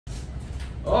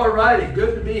All righty,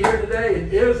 good to be here today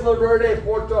in Isla Verde,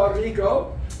 Puerto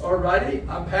Rico. All righty,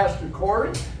 I'm Pastor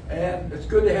Cory, and it's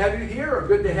good to have you here, or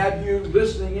good to have you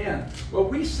listening in. Well,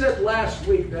 we said last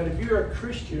week that if you're a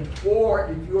Christian or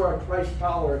if you are a Christ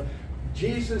follower,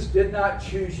 Jesus did not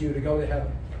choose you to go to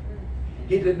heaven.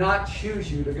 He did not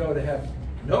choose you to go to heaven.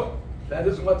 Nope, that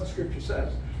isn't what the Scripture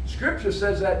says. Scripture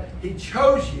says that He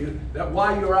chose you, that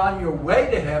while you're on your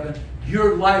way to heaven,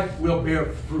 your life will bear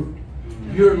fruit.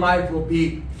 Your life will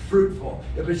be fruitful.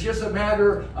 If it's just a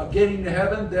matter of getting to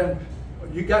heaven, then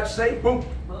you got saved, boom,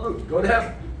 go to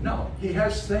heaven. No, He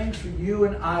has things for you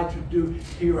and I to do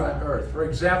here on earth. For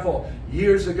example,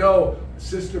 years ago,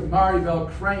 Sister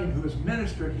Maribel Crane, who has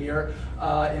ministered here,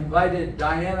 invited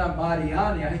Diana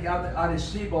Mariani, I think out of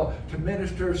Cibo, to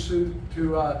minister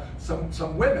to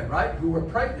some women, right, who were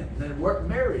pregnant and they weren't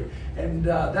married. And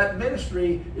that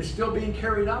ministry is still being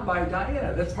carried on by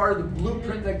Diana. That's part of the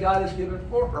blueprint that God has given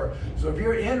for her. So if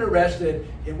you're interested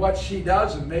in what she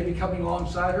does and maybe coming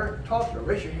alongside her, talk to her.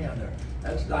 Raise your hand there.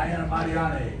 That's Diana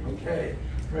Mariani. Okay.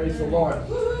 Praise the Lord.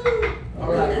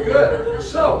 All right, good.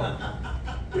 So,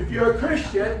 if you're a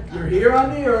Christian, you're here on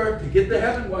the earth to get to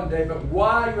heaven one day, but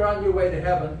while you're on your way to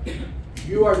heaven,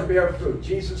 you are to bear fruit.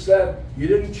 Jesus said, you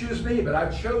didn't choose me, but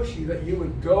I chose you that you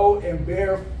would go and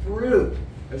bear fruit.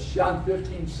 That's John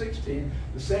 15:16.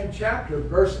 The same chapter,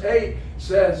 verse 8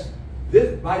 says,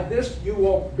 by this you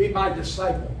will be my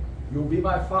disciple. You will be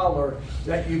my follower,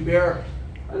 that you bear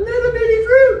a little bitty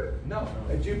fruit. No,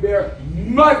 that you bear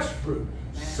much fruit.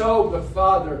 So the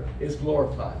Father is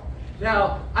glorified.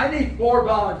 Now, I need 4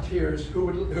 volunteers who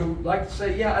would like to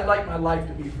say, yeah, I'd like my life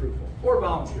to be fruitful. 4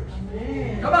 volunteers.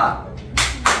 Come on.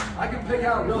 I can pick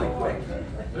out really quick.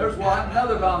 There's one,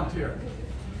 another volunteer.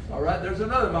 All right, there's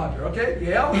another volunteer. Okay,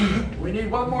 Gail, we need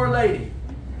one more lady.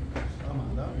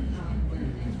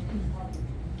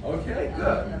 Okay,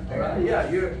 good. All right, yeah.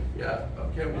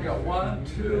 Okay, we got 1,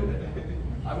 2.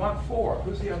 I want 4.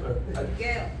 Who's the other?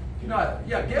 Gail.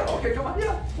 Yeah, Gail. Okay, come on.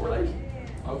 Yeah, 4 ladies.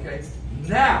 Okay.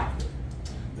 Now,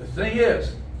 the thing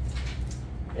is,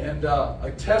 and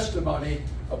a testimony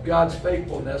of God's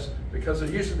faithfulness, because there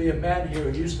used to be a man here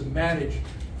who used to manage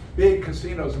big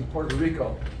casinos in Puerto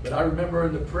Rico. But I remember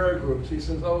in the prayer groups, he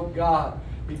says, oh God,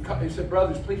 he said,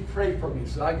 brothers, please pray for me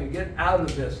so I can get out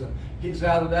of this. And he's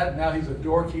out of that, and now he's a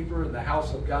doorkeeper in the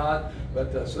house of God.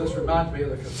 But so this reminds me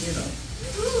of the casino.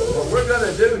 So what we're going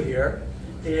to do here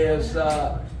is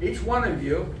each one of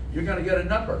you, you're going to get a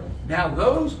number. Now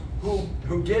those who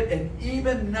get an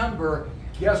even number,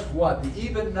 guess what? The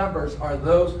even numbers are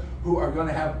those who are going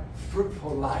to have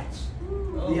fruitful lives.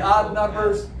 The odd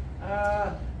numbers,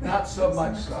 not so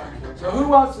much so. So who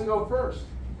wants to go first?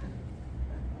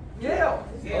 Gail.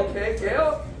 Okay,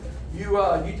 Gail,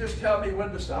 you just tell me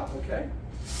when to stop, okay?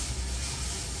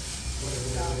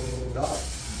 Stop.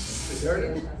 There it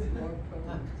is.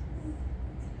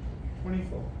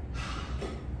 24.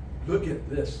 Look at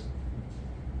this.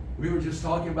 We were just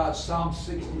talking about Psalm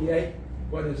 68.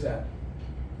 What is that?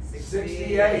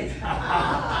 68.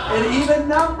 An even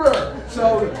number.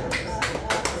 So,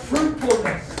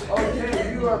 fruitfulness.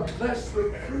 Okay, you are blessed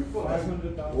with fruitfulness.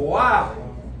 Wow.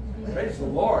 Praise the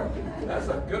Lord. That's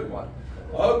a good one.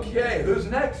 Okay, who's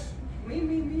next?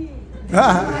 Me.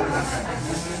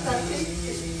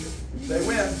 Say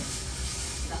when.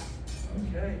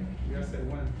 Okay. You gotta say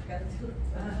when.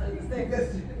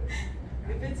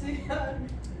 If it's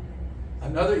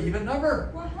Another even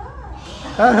number.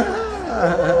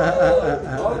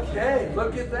 Okay,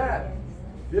 look at that.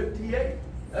 58.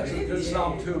 That's a good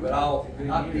psalm too, but I'll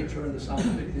not be turning the psalm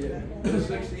 58. It's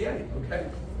 68. Okay.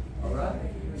 All right.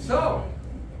 So,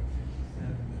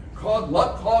 call it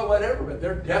luck, call it whatever, but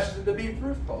they're destined to be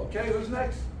fruitful. Okay, who's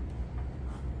next?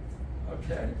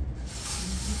 Okay.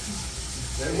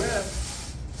 They win.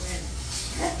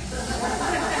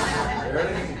 There it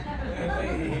is.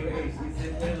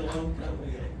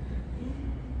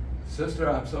 Sister,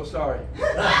 I'm so sorry.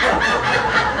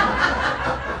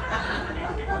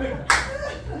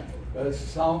 But it's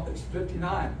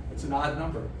 59. It's an odd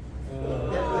number.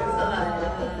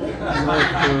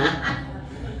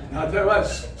 Now, I'll tell you what,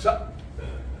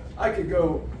 I could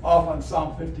go off on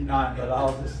Psalm 59, but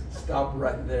I'll just stop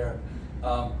right there.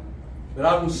 But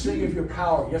I will sing of your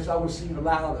power. Yes, I will sing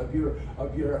aloud I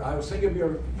will sing of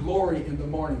your glory in the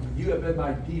morning. You have been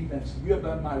my defense. You have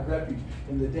been my refuge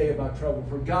in the day of my trouble.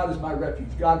 For God is my refuge.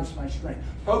 God is my strength.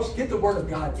 Folks, get the word of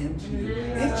God into you.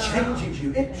 It changes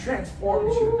you. It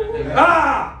transforms you.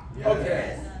 Ah!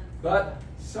 Okay. But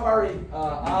sorry,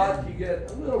 odd, you get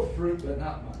a little fruit, but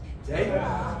not much. David?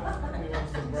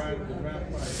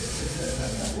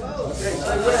 Okay,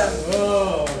 say when.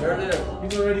 Oh, there it is.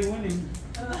 He's already winning.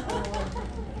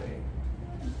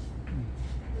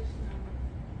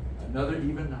 Another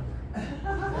even number.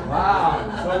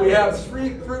 Wow. So we have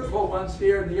 3 fruitful ones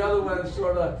here, and the other one is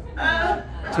sort of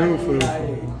 2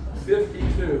 fruitful.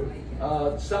 52.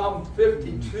 Psalm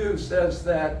 52 says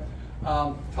that,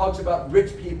 talks about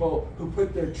rich people who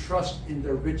put their trust in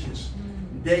their riches.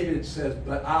 David says,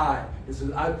 but I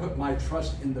put my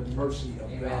trust in the mercy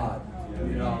of God.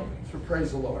 You know, so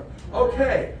praise the Lord.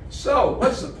 Okay, so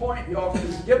what's the point? Y'all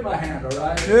just give him a hand, all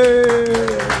right?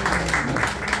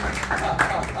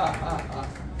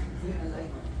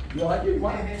 You like it?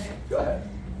 Go ahead.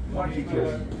 You want to keep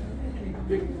yours?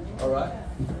 All right.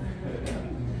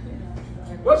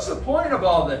 What's the point of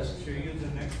all this?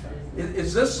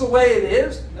 Is this the way it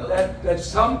is? That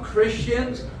some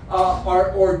Christians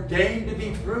are ordained to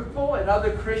be fruitful, and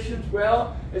other Christians,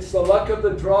 well, it's the luck of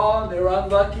the draw, and they're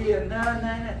unlucky, and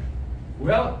no.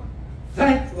 Well,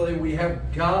 thankfully, we have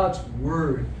God's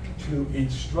Word to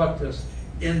instruct us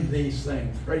in these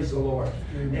things. Praise the Lord.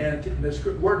 And this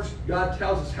Word, God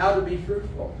tells us how to be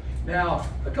fruitful. Now,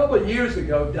 a couple of years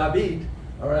ago, David,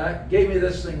 all right, gave me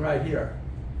this thing right here.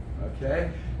 Okay?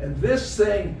 And this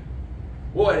thing,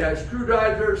 boy, it has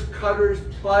screwdrivers, cutters,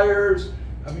 pliers.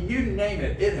 I mean, you name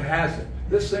it, it has it.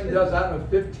 This thing does, I don't know,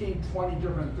 15, 20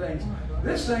 different things.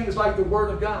 This thing is like the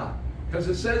Word of God. Because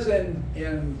it says in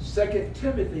 2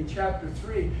 Timothy chapter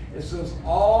 3, it says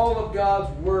all of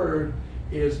God's Word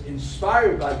is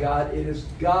inspired by God. It is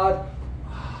God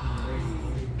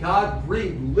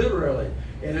breathed, literally.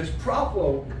 And it's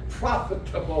profitable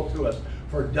to us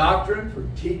for doctrine, for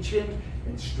teaching,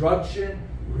 instruction,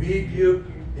 rebuke,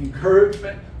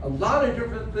 encouragement, a lot of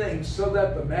different things so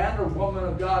that the man or woman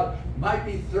of God might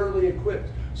be thoroughly equipped.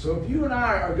 So if you and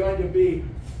I are going to be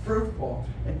fruitful,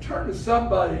 and turn to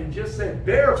somebody and just say,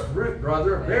 bear fruit,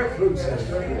 brother, bear fruit,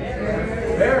 sister.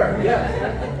 Bear, yes.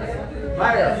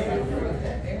 Bear.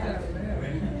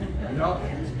 You know?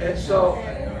 And so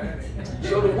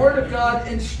the Word of God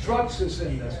instructs us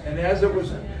in this. And as it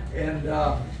was, and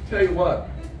tell you what,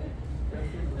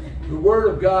 the Word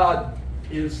of God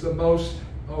is the most,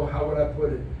 how would I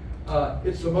put it?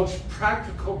 It's the most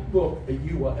practical book that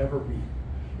you will ever read.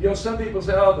 You know, some people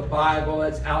say, oh, the Bible,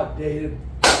 that's outdated.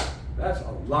 That's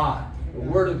a lie. The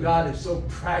Word of God is so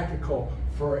practical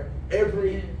for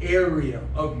every area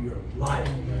of your life.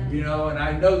 You know, and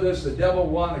I know this, the devil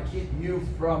want to keep you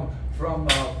from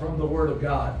the Word of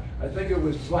God. I think it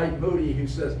was Dwight Moody who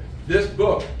says, this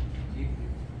book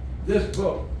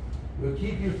will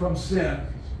keep you from sin,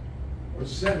 or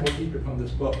sin will keep you from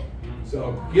this book.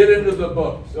 So get into the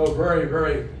book. So very,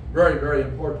 very, very, very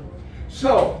important.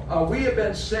 So we have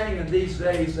been saying in these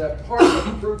days that part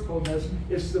of fruitfulness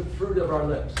is the fruit of our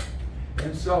lips.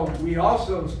 And so we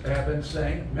also have been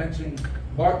mentioning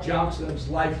Mark Johnson's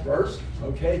life verse,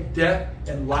 okay? Death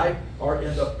and life are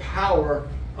in the power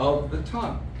of the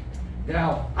tongue.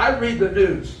 Now, I read the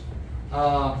news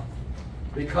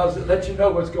because it lets you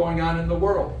know what's going on in the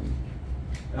world.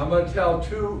 And I'm going to tell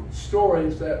 2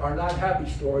 stories that are not happy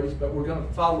stories, but we're going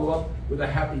to follow up with a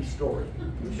happy story,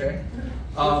 okay?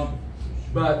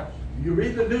 But you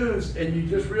read the news and you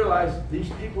just realize these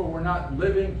people were not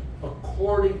living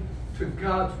according to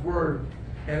God's Word,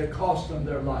 and it cost them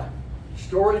their life.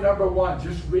 Story number 1,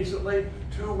 just recently,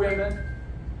 2 women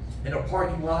in a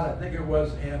parking lot, I think it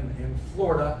was in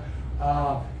Florida,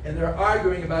 and they're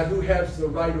arguing about who has the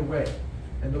right of way.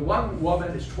 And the one woman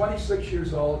is 26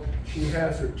 years old. She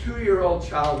has her 2-year-old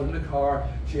child in the car.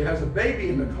 She has a baby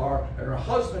in the car, and her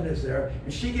husband is there.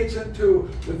 And she gets into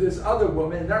with this other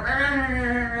woman.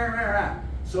 And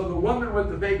so the woman with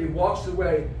the baby walks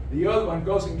away. The other one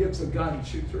goes and gets a gun and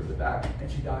shoots her in the back, and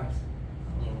she dies.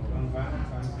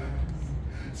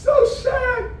 So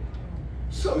sad.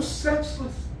 So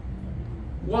senseless.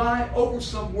 Why? Over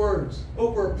some words.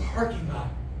 Over a parking lot.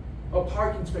 A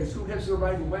parking space. Who has the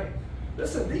right of way?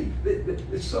 Listen,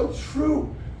 it's so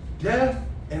true. Death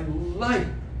and life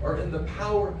are in the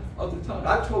power of the tongue.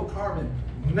 I've told Carmen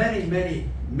many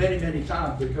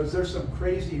times, because there's some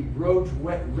crazy road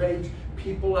rage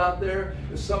people out there.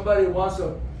 If somebody wants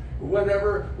a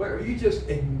whatever, you just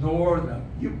ignore them.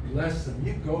 You bless them.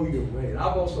 You go your way. And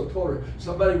I've also told her,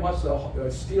 somebody wants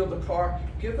to steal the car,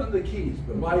 give them the keys.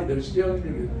 But while they're stealing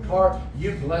the car,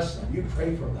 you bless them. You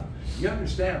pray for them. You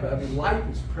understand? But I mean, life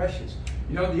is precious.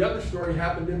 You know, the other story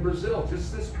happened in Brazil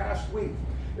just this past week.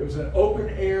 It was an open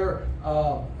air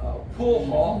pool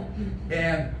hall,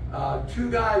 and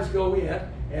 2 guys go in,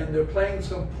 and they're playing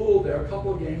some pool there, a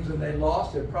couple of games, and they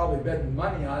lost. They're probably betting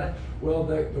money on it. Well,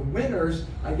 the winners,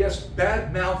 I guess,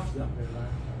 bad-mouthed them.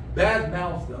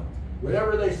 Bad-mouthed them.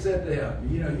 Whatever they said to him,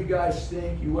 you know, you guys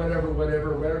stink, you whatever.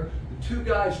 The 2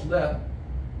 guys left,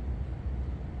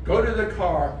 go to the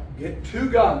car, get 2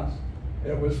 guns,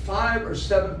 And it was 5 or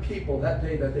 7 people that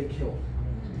day that they killed.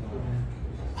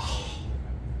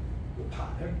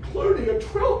 Including a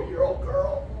 12-year-old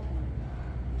girl.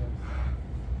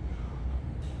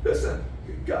 Listen,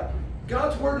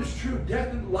 God's word is true.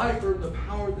 Death and life are in the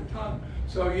power of the tongue.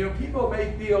 So, people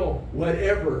may feel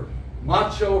whatever,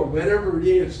 macho or whatever it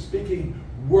is, speaking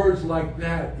words like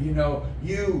that, you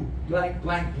blank,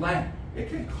 blank, blank. It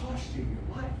can cost you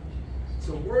your life.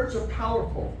 So words are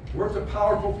powerful. Words are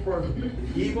powerful for the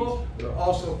evil, but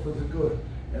also for the good.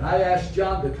 And I asked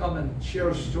John to come and share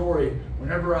a story.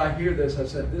 Whenever I hear this, I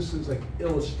said, this is an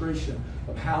illustration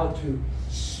of how to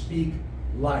speak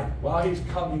life. While he's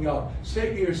coming up,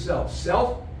 say to yourself,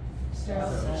 self,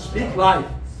 speak life.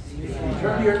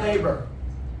 Turn to your neighbor.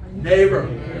 Neighbor,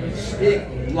 speak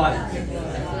life.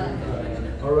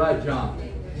 All right, John.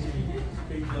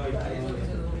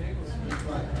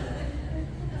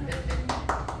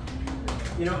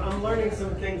 I'm learning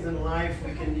some things in life.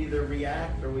 We can either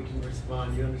react or we can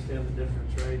respond. You understand the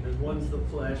difference, right? There's one's the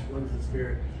flesh, one's the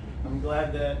spirit. I'm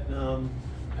glad that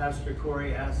Pastor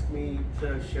Cory asked me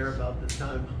to share about the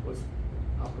time I was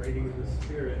operating in the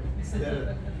spirit instead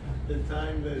of the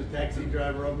time the taxi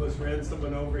driver almost ran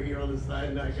someone over here on the side,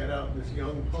 and I got out, and this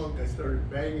young punk, I started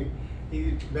banging.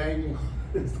 He banging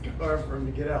his car for him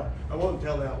to get out. I won't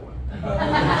tell that one.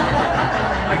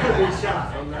 I could have been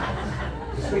shot on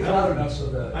that. Speak loud enough so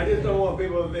that I just don't want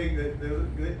people to think that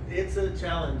it's a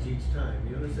challenge each time.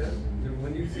 You understand?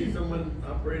 When you see someone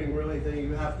operating really thing,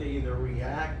 you have to either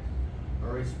react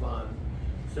or respond.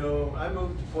 So I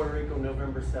moved to Puerto Rico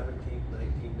November 17th,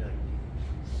 1990.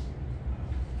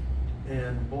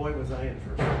 And boy, was I in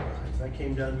for a surprise. I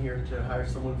came down here to hire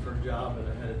someone for a job, and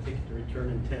I had a ticket to return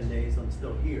in 10 days. I'm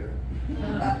still here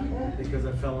because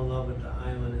I fell in love with the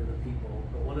island and the people.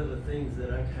 But one of the things that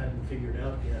I hadn't figured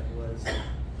out yet was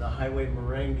the highway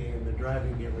merengue and the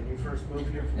driving gear. When you first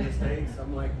moved here from the States,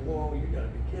 I'm like, whoa, you gotta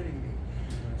be kidding me.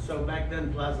 So back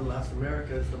then, Plaza Las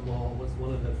Americas, the mall, was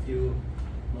one of the few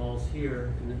malls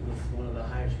here, and it was one of the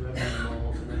highest revenue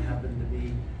malls, and I happened to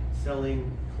be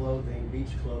selling clothing,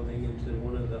 beach clothing, into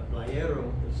one of the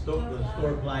Playero, the store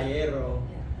Playero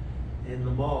in the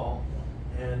mall.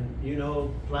 And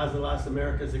Plaza Las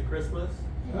Americas at Christmas?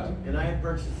 And I had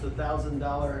purchased a $1,000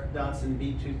 Datsun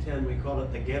B210. We call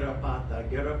it the Garrapata.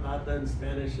 Garrapata in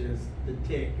Spanish is the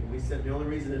tick. And we said the only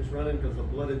reason it's running because the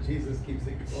blood of Jesus keeps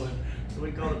it going. So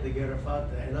we call it the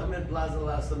Garrapata. And I'm in Plaza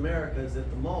Las Americas at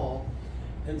the mall,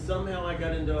 and somehow I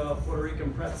got into a Puerto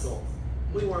Rican pretzel.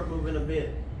 We weren't moving a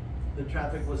bit. The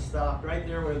traffic was stopped right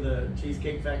there where the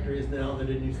Cheesecake Factory is now. There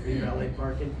didn't used to be valet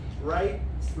parking. Right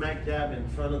smack dab in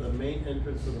front of the main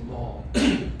entrance of the mall.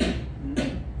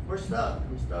 We're stuck.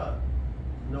 I'm stuck.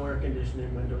 No air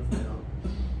conditioning, windows down.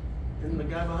 And the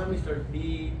guy behind me starts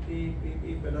beep, beep, beep,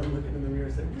 beep. And I'm looking in the mirror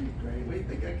and saying, great, what do you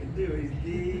think I can do? He's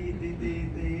beep, beep,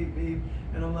 beep, beep, beep.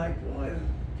 And I'm like, boy,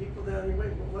 people down here,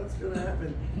 wait, what's going to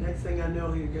happen? Next thing I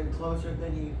know, he's getting closer.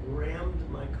 Then he rammed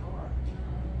my car.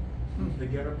 The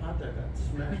Garrapata got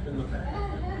smashed in the back.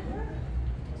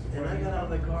 And I got out of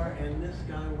the car, and this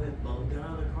guy got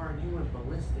out of the car, and he went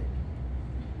ballistic.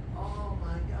 Oh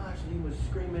my gosh, and he was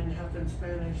screaming, half in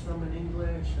Spanish, some in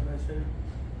English, and I said,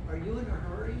 are you in a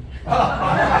hurry?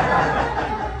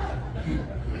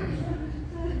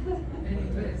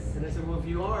 And I said, well, if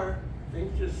you are,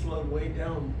 things just slowed way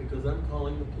down because I'm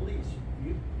calling the police.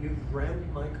 You've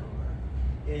rammed my car.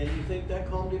 And you think that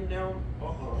calmed him down?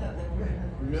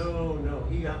 No,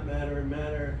 he got madder and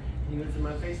madder. He went to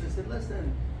my face and said,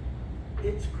 listen,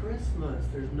 it's Christmas.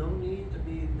 There's no need to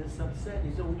be this upset. He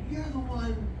said, well, you're the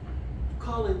one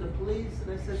calling the police.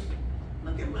 And I said,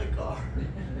 look at my car.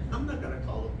 I'm not going to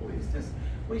call the police.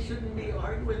 We shouldn't be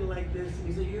arguing like this. And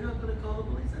he said, you're not going to call the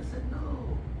police? I said,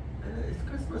 no. And it's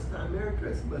Christmas time. Merry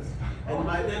Christmas. And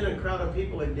by then a crowd of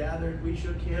people had gathered. We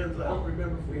shook hands. I don't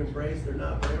remember if we embraced or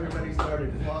not, but everybody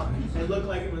started flocking. It looked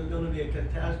like it was going to be a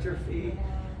catastrophe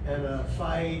and a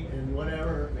fight and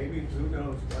whatever. Maybe, who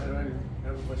knows? Why do I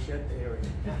have a machete area?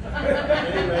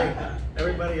 Anyway,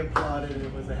 everybody applauded, and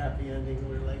it was a happy ending.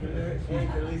 We were like, hey,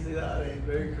 felicidades,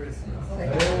 Merry Christmas.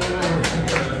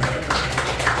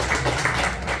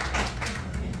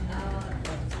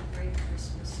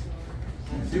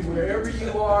 See, wherever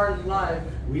you are in life,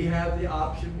 we have the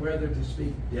option whether to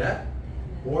speak death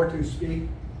or to speak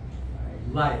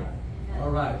life.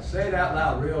 All right, say it out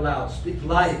loud, real loud. Speak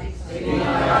life. Speak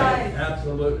life.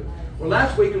 Absolutely. Well,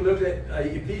 last week we looked at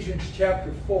Ephesians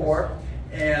chapter 4,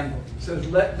 and it says,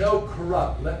 let no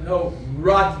corrupt, let no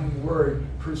rotten word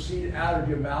proceed out of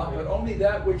your mouth, but only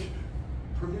that which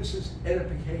produces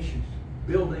edification,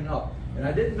 building up. And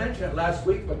I didn't mention it last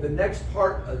week, but the next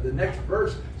part of the next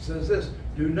verse says this: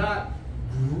 do not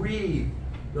grieve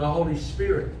the Holy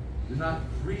Spirit. Do not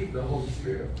grieve the Holy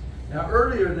Spirit. Now,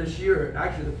 earlier this year,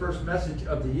 actually the first message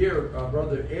of the year,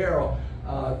 Brother Errol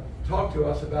talked to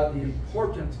us about the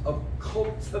importance of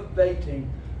cultivating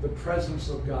the presence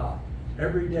of God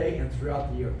every day and throughout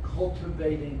the year.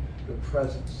 Cultivating the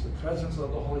presence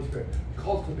of the Holy Spirit,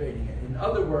 cultivating it. In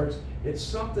other words, it's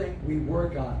something we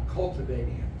work on,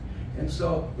 cultivating it. And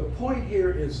so the point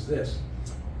here is this: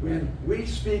 when we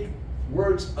speak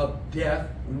words of death,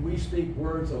 when we speak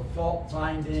words of fault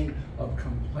finding, of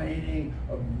complaining,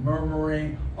 of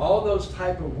murmuring, all those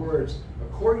type of words,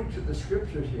 according to the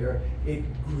scriptures here, it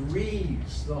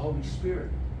grieves the Holy Spirit.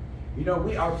 You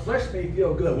know, our flesh may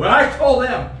feel good. Well, I told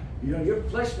them, you know, your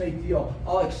flesh may feel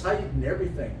all excited and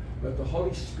everything, but the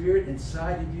Holy Spirit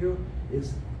inside of you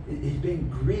is being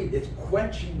grieved. It's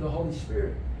quenching the Holy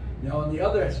Spirit. Now, on the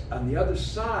other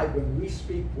side, when we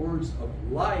speak words of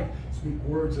life, speak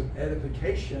words of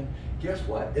edification, guess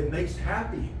what? It makes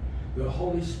happy the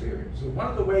Holy Spirit. So one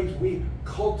of the ways we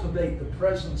cultivate the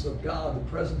presence of God, the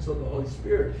presence of the Holy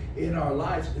Spirit in our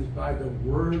lives, is by the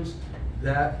words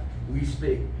that we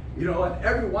speak. You know, and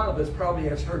every one of us probably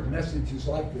has heard messages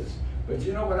like this. But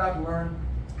you know what I've learned?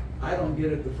 I don't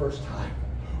get it the first time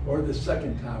or the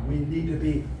second time. We need to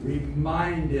be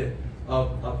reminded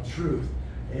of truth.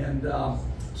 And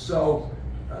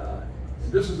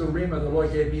this is a rhema the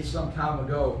Lord gave me some time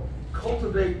ago.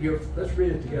 Let's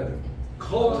read it together.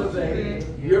 Cultivate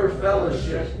your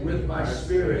fellowship with my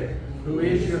Spirit, who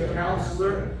is your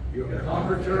counselor, your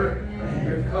comforter, and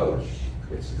your coach.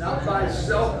 It's not by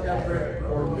self-effort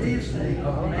or reasoning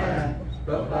of a man,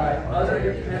 but by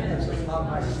utter dependence upon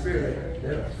my Spirit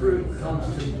that fruit comes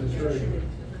to maturity.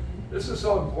 This is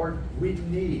so important. We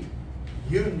need,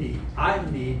 you need, I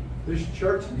need, this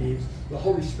church needs the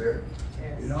Holy Spirit.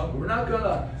 You know, we're not going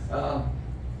to,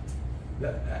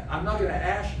 I'm not going to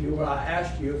ask you what I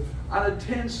asked you. On a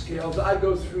 10 scales, I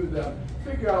go through them.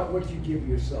 Figure out what you give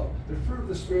yourself. The fruit of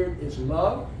the Spirit is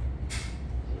love,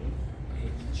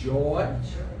 joy,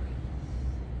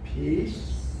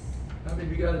 peace. How many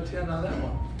of you got a 10 on that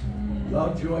one?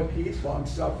 Love, joy, peace, long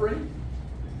suffering.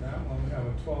 That one we have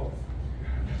a 12.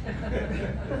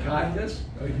 Kindness,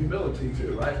 humility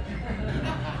too, right?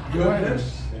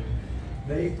 Goodness,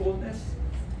 faithfulness,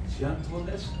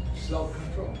 gentleness,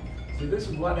 self-control. See, this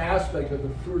is one aspect of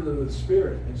the fruit of the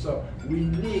Spirit, and so we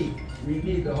need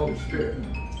the Holy Spirit.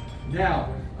 Now,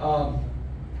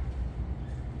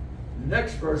 the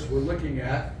next verse we're looking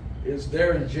at is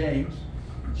there in James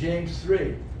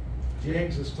 3.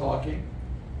 James is talking,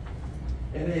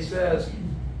 and he says,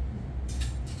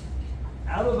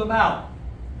 out of the mouth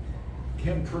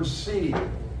can proceed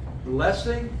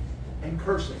blessing and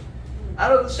cursing.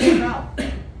 Out of the same mouth.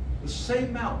 The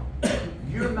same mouth.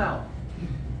 Your mouth.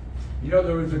 You know,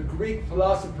 there was a Greek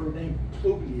philosopher named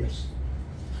Publius.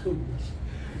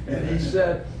 And he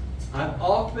said, I've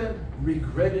often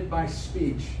regretted my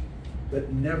speech,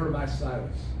 but never my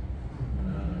silence.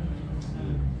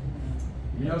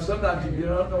 You know, sometimes if you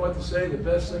don't know what to say, the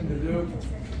best thing to do,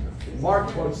 Mark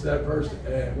quotes that verse,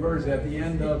 words at the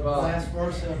end of... last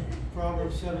verse of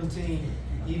Proverbs 17,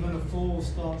 even a fool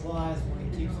stops lies when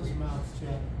he keeps his mouth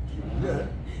shut.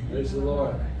 Praise the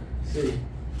Lord. See,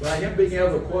 by him being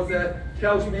able to quote that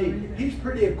tells me he's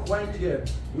pretty acquainted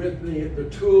with the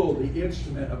tool, the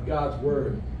instrument of God's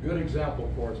Word. Good example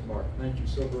for us, Mark. Thank you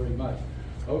so very much.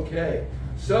 Okay,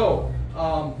 so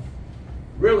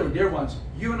really, dear ones,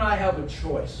 you and I have a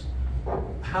choice.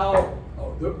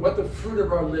 What the fruit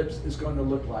of our lips is going to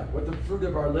look like, what the fruit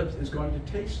of our lips is going to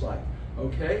taste like.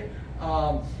 Okay?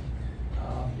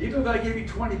 Even if I gave you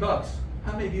 $20,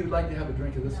 how many of you would like to have a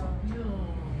drink of this one?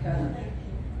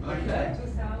 Okay.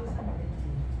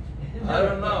 I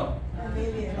don't know.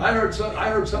 I heard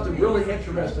something really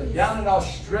interesting. Down in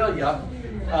Australia,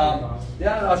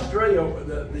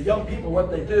 the young people, what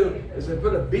they do is they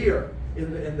put a beer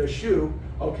in their shoe,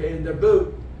 okay, in their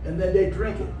boot, and then they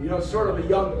drink it. You know, it's sort of a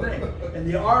young thing. And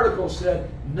the article said,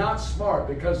 not smart,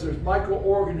 because there's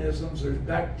microorganisms, there's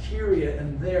bacteria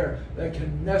in there that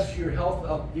can mess your health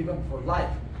up even for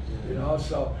life. You know,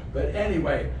 so, but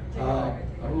anyway, I'm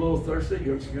a little thirsty.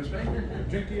 You excuse me?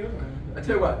 Drink the other one. I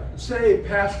tell you what, say,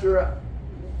 Pastor,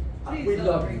 we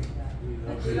love you.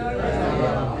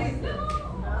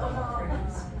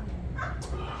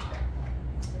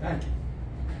 Thank you.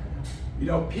 You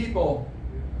know, people,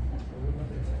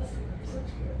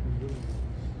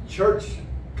 church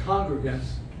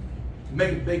congregants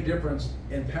make a big difference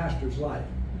in pastor's life,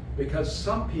 because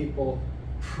some people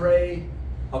prey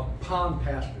upon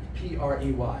pastors,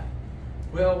 P-R-E-Y.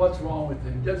 Well, what's wrong with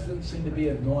him? Doesn't seem to be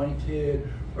anointed,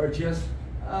 or just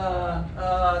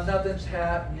nothing's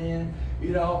happening. You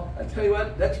know, I tell you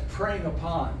what, that's praying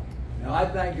upon. Now, I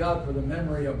thank God for the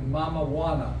memory of Mama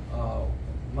Wana,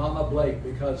 Mama Blake,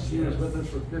 because she was with us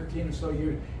for 15 or so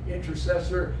years,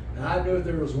 intercessor, and I knew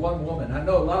there was one woman. I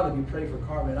know a lot of you pray for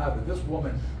Carmen and I, but this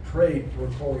woman prayed for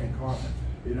Cory and Carmen,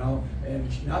 you know,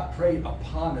 and she not prayed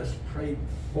upon us, prayed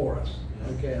for us.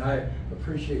 Okay, and I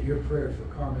appreciate your prayers for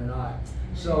Carmen and I.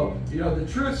 So, you know,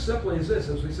 the truth simply is this,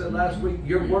 as we said last week,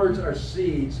 your words are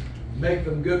seeds, make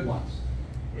them good ones,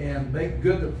 and make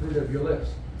good the fruit of your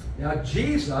lips. Now,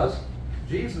 Jesus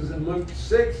in Luke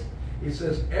 6, he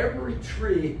says, every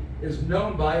tree is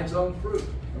known by its own fruit.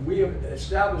 And we have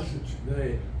established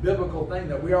the biblical thing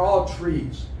that we are all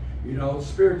trees. You know,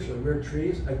 spiritually, we're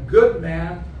trees. A good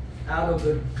man out of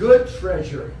the good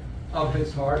treasure of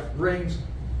his heart brings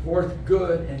forth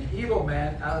good, and evil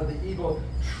man out of the evil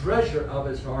treasure of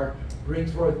his heart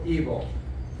brings forth evil.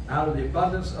 Out of the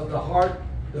abundance of the heart,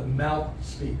 the mouth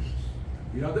speaks.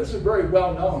 You know, this is very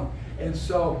well known. And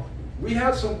so we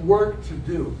have some work to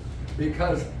do,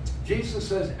 because Jesus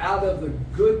says out of the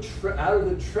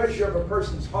treasure of a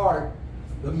person's heart,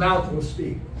 the mouth will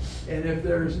speak. And if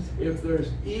there's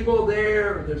evil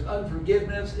there, if there's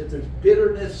unforgiveness, if there's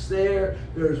bitterness there,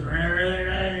 there's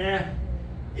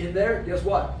in there, guess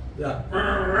what?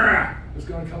 It's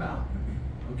going to come out.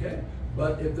 Okay?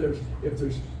 But if there's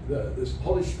this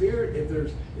Holy Spirit, if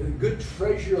there's a good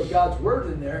treasure of God's Word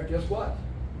in there, guess what?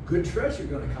 Good treasure is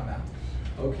going to come out.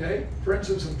 Okay? For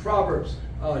instance, in Proverbs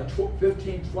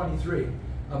 15:23,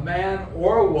 a man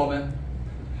or a woman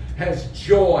has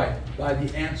joy by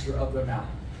the answer of their mouth.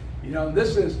 You know,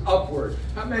 this is upward.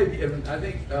 How many? I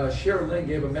think Cheryl Lynn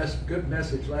gave a good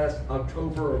message last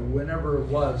October or whenever it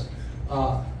was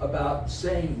about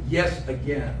saying yes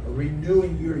again, or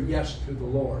renewing your yes to the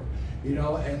Lord. You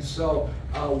know, and so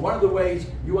one of the ways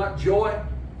you want joy,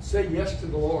 say yes to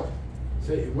the Lord.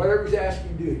 Say whatever He's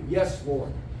asking you to do. Yes,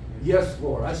 Lord. Yes,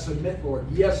 Lord. I submit, Lord.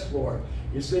 Yes, Lord.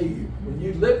 You see, when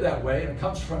you live that way and it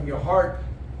comes from your heart,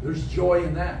 there's joy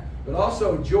in that. But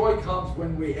also joy comes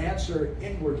when we answer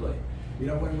inwardly. You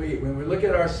know, when we look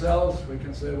at ourselves, we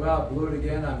can say, well, I blew it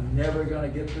again. I'm never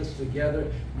going to get this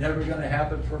together. Never going to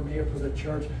happen for me or for the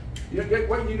church. You know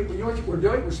what we're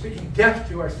doing? We're speaking death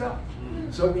to ourselves.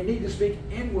 So we need to speak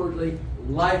inwardly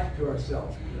life to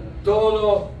ourselves.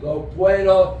 Todo lo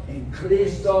puedo en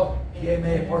Cristo que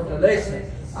me fortalece.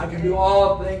 I can do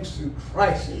all things through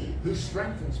Christ who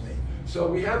strengthens me. So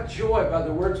we have joy by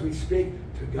the words we speak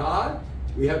to God.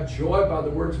 We have joy by the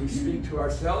words we speak to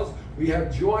ourselves. We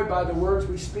have joy by the words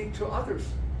we speak to others.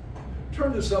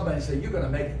 Turn to somebody and say, you're going to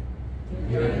make it.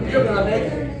 You're going to make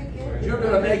it. You're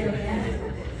going to make it.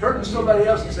 Turn to somebody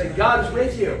else and say, God is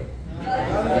with you.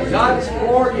 God is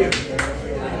for you.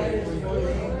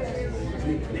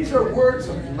 These are words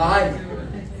of life.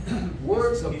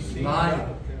 Words of life.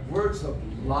 Words of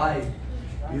life.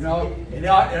 You know, and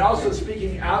also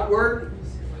speaking outward.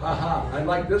 I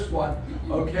like this one.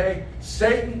 Okay,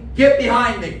 Satan, get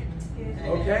behind me.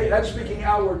 Okay, that's speaking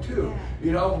outward too.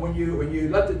 You know, when you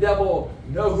let the devil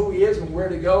know who he is and where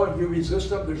to go, and you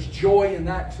resist him, there's joy in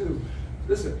that too.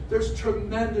 Listen, there's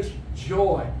tremendous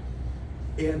joy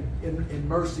in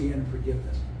mercy and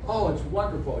forgiveness. Oh, it's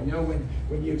wonderful. You know,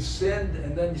 when you've sinned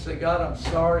and then you say, God, I'm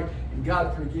sorry, and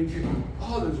God forgives you.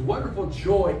 Oh, there's wonderful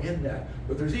joy in that.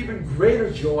 But there's even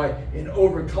greater joy in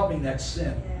overcoming that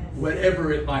sin,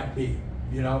 whatever it might be.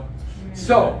 You know.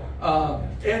 So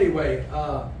anyway,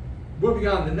 moving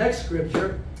on to the next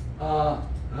scripture,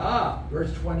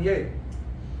 verse 28.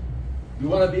 You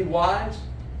want to be wise?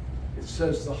 It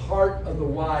says the heart of the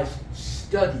wise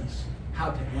studies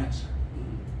how to answer.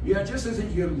 You know, it just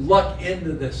isn't you luck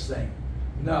into this thing.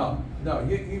 No.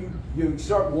 You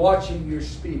start watching your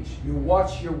speech. You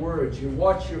watch your words. You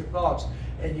watch your thoughts.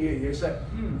 And you say,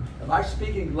 am I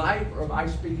speaking life or am I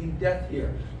speaking death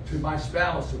here? To my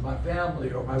spouse or my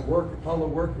family or my fellow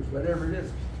workers, whatever it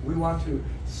is. We want to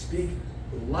speak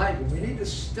life. And we need to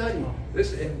study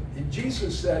this. And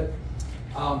Jesus said,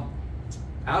 out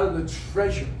of the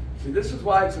treasure. See, this is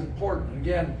why it's important. And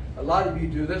again, a lot of you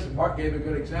do this, and Mark gave a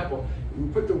good example. We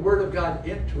put the Word of God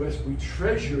into us, we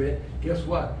treasure it, guess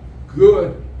what?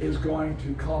 Good is going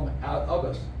to come out of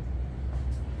us.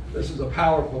 This is a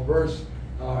powerful verse.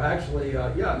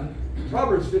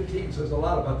 Proverbs 15 says a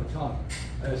lot about the tongue.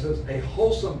 And it says, a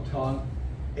wholesome tongue,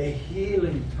 a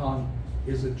healing tongue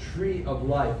is a tree of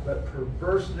life, but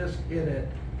perverseness in it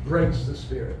breaks the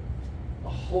spirit. A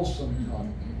wholesome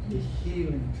tongue, a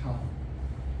healing tongue.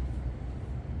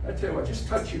 I tell you what, just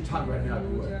touch your tongue right now if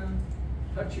you would.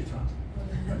 Touch your tongue.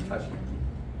 Touch it.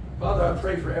 Father, I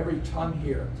pray for every tongue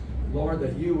here. Lord,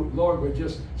 that you, Lord, would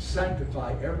just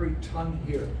sanctify every tongue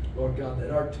here. Lord God, that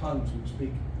our tongues would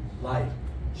speak life.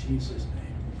 In Jesus'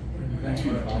 name. Thank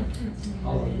you, Father.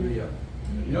 Hallelujah.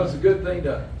 You know, it's a good thing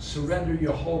to surrender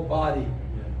your whole body,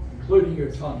 including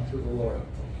your tongue, to the Lord.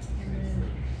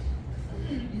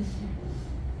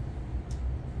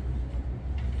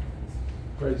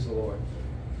 Praise the Lord.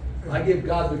 I give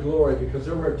God the glory because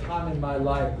there were a time in my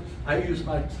life I used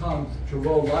my tongue to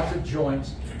roll lots of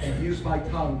joints and use my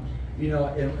tongue, you know,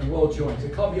 and roll joints. They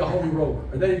called me a holy roller.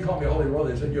 Or they didn't call me a holy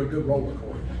roller. They said, you're a good roller,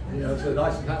 Cory. You know, so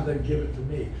lots of times they'd give it to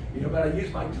me. You know, but I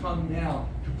use my tongue now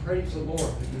to praise the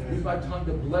Lord. I use my tongue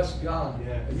to bless God.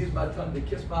 I use my tongue to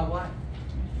kiss my wife.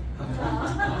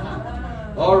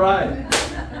 All right.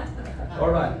 All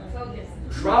right.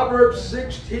 Proverbs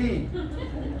 16.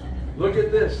 Look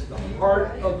at this. The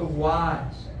heart of the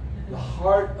wise. The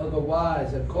heart of the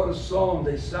wise. El corazón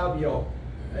de sabio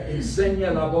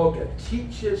enseña la boca.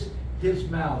 Teaches his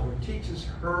mouth, or teaches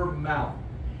her mouth.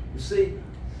 You see,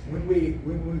 when we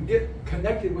get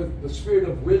connected with the spirit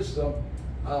of wisdom,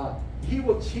 he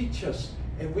will teach us,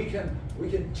 and we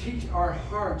can teach our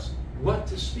hearts what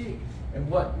to speak and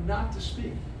what not to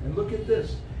speak. And look at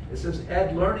this. It says,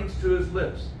 add learnings to his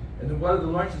lips. And then one of the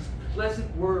learnings is,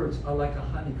 pleasant words are like a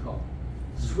honeycomb,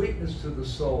 sweetness to the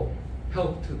soul,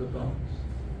 health to the bones.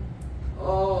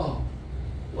 Oh,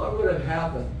 what would have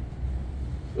happened?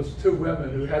 Those two women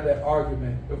who had that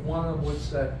argument, if one of them would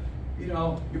say, you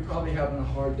know, you're probably having a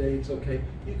hard day, it's okay,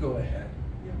 you go ahead.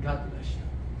 God bless you.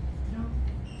 You know,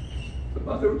 the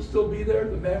mother would still be there,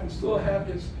 the man would still have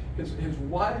his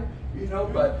wife, you know,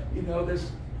 but, you know,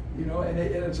 this, you know, and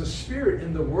it's a spirit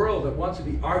in the world that wants to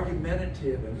be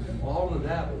argumentative and all of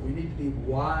that, but we need to be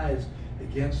wise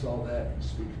against all that and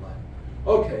speak life.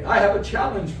 Okay, I have a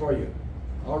challenge for you.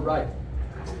 All right.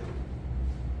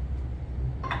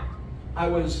 I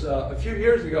was, a few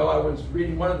years ago, I was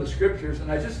reading one of the scriptures,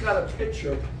 and I just got a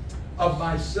picture of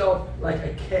myself like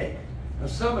a cake. Now,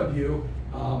 some of you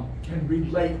can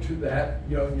relate to that,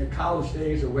 you know, in your college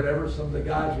days or whatever. Some of the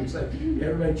guys would say,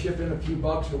 everybody chip in a few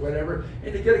bucks or whatever,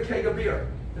 and you get a keg of beer,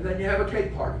 and then you have a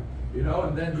cake party, you know,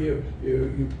 and then you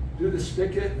do the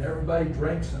spigot, and everybody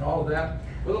drinks and all of that.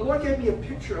 Well, the Lord gave me a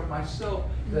picture of myself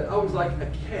that I was like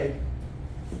a keg,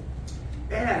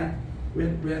 and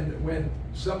when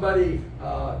somebody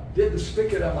did the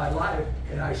spigot of my life,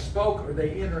 and I spoke or they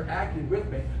interacted with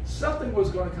me, something was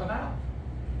going to come out.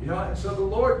 You know, and so the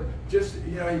Lord just,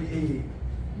 you know, he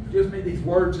gives me these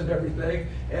words and everything,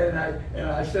 and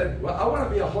I said, well, I want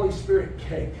to be a Holy Spirit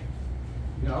cake.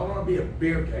 You know, I want to be a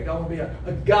beer cake. I want to be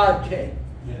a God cake.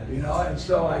 Yes. You know, and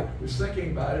so I was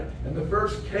thinking about it, and the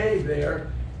first K there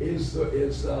is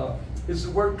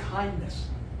the word kindness.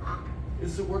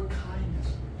 It's the word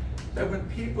kindness. That when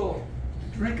people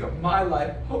drink of my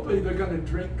life, hopefully they're going to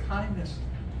drink kindness.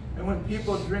 And when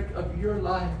people drink of your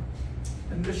life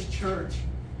in this church,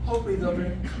 hopefully they'll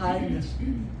drink kindness.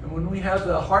 And when we have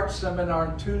the heart seminar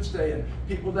on Tuesday, and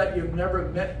people that you've never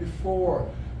met before,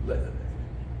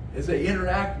 as they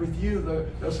interact with you,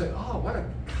 they'll say, oh, what a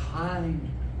kind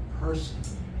person.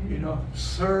 You know,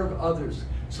 serve others.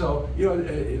 So, you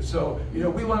know,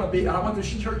 we want to be, I want this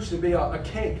church to be a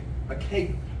cake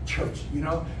church, you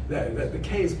know. The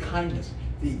K is kindness.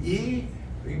 The E,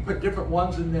 we can put different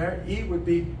ones in there. E would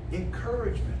be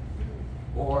encouragement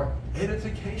or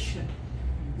edification.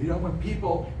 You know, when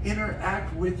people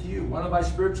interact with you, one of my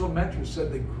spiritual mentors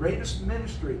said the greatest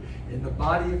ministry in the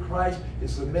body of Christ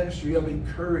is the ministry of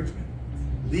encouragement,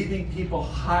 leaving people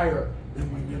higher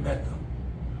than when you met them.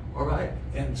 All right?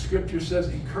 And Scripture says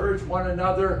encourage one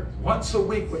another once a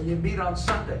week when you meet on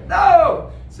Sunday.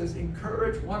 No! It says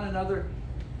encourage one another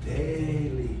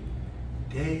daily.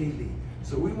 Daily.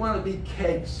 So we want to be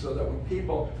cakes so that when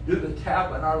people do the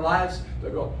tap in our lives,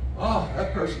 they'll go, oh,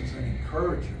 that person's an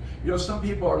encourager. You know, some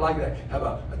people are like that, have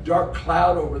a dark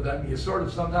cloud over them. You sort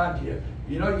of sometimes,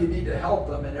 you know you need to help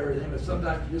them and everything, but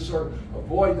sometimes you just sort of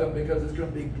avoid them because it's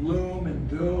going to be gloom and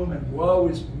doom and woe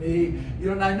is me. You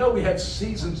know, and I know we have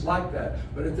seasons like that,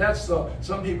 but if that's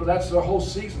some people, that's their whole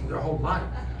season, their whole life,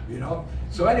 you know.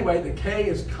 So anyway, the K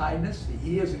is kindness,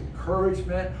 the E is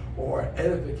encouragement or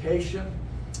edification.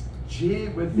 G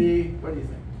would be, what do you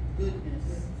think?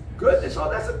 Goodness. Goodness, oh,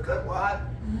 that's a good one.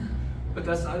 But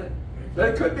that's not it. But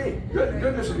it could be.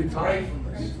 Goodness would be fine.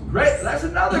 Great, that's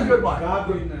another good one.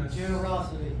 Godliness.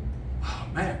 Generosity. Oh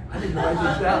man, I need to write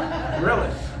this down.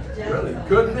 Really.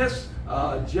 Goodness,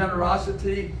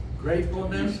 generosity,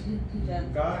 gratefulness.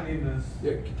 Godliness.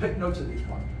 Yeah, take notes of these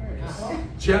ones.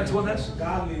 Gentleness.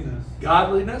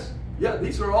 Godliness. Yeah,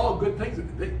 these are all good things.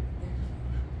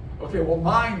 Okay, well,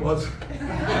 mine was.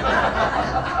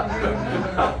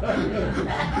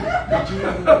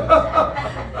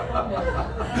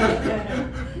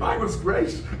 Mine was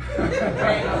grace.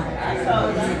 I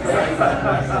saw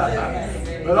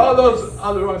that. But all those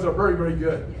other ones are very, very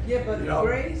good. Yeah, but You know?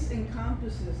 grace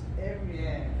encompasses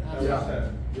everything. Yeah.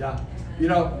 You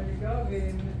know, There you go,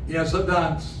 baby.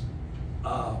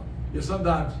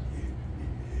 sometimes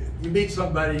you meet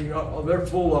somebody, you know, oh, they're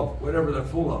full of whatever they're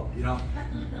full of, you know.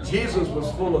 Jesus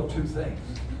was full of two things.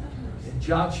 In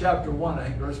John chapter 1, I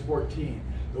think verse 14,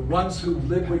 the ones who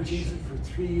lived with Jesus for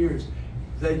 3 years,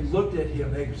 they looked at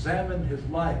him, they examined his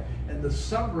life, and the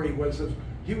summary was that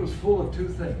he was full of two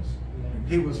things.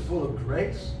 He was full of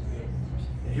grace,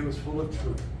 and he was full of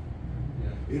truth.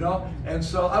 You know, and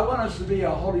so I want us to be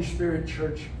a Holy Spirit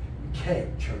church,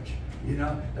 church. You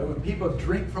know, that when people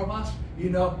drink from us, you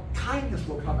know, kindness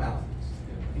will come out,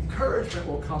 encouragement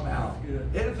will come out,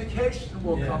 edification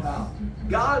will come out,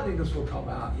 godliness will come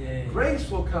out, grace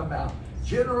will come out,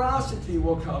 generosity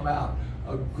will come out,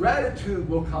 gratitude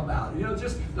will come out. You know,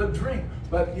 just the drink.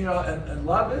 But you know, and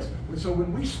love is. So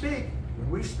when we speak,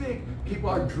 people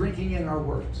are drinking in our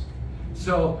words.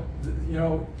 So you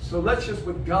know, so let's just,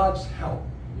 with God's help,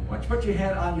 why don't you put your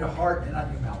hand on your heart and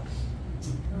on your mouth.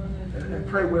 And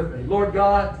pray with me. Lord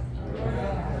God,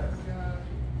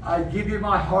 I give you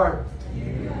my heart.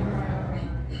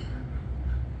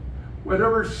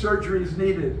 Whatever surgery is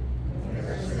needed,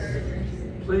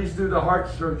 please do the heart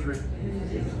surgery.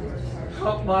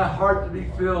 Help my heart to be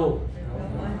filled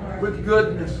with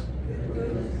goodness.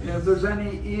 And if there's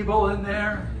any evil in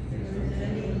there,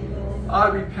 I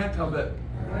repent of it.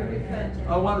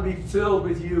 I want to be filled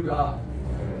with you, God.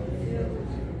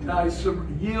 And I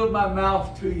yield my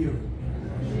mouth to you.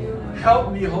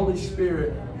 Help me, Holy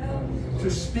Spirit, to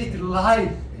speak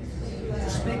life, to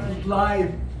speak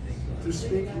life, to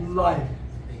speak life.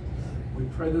 We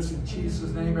pray this in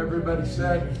Jesus' name. Everybody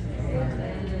said,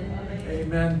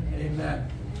 amen, amen.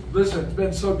 Listen, it's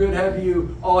been so good having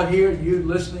you all here, you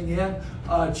listening in.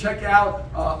 Check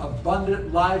out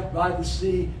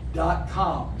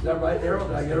abundantlifebythesea.com. Is that right, Errol?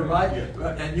 Did I get it right?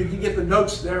 And you can get the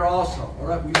notes there also. All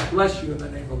right, we bless you in the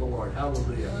name of the Lord.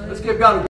 Hallelujah. Let's give God a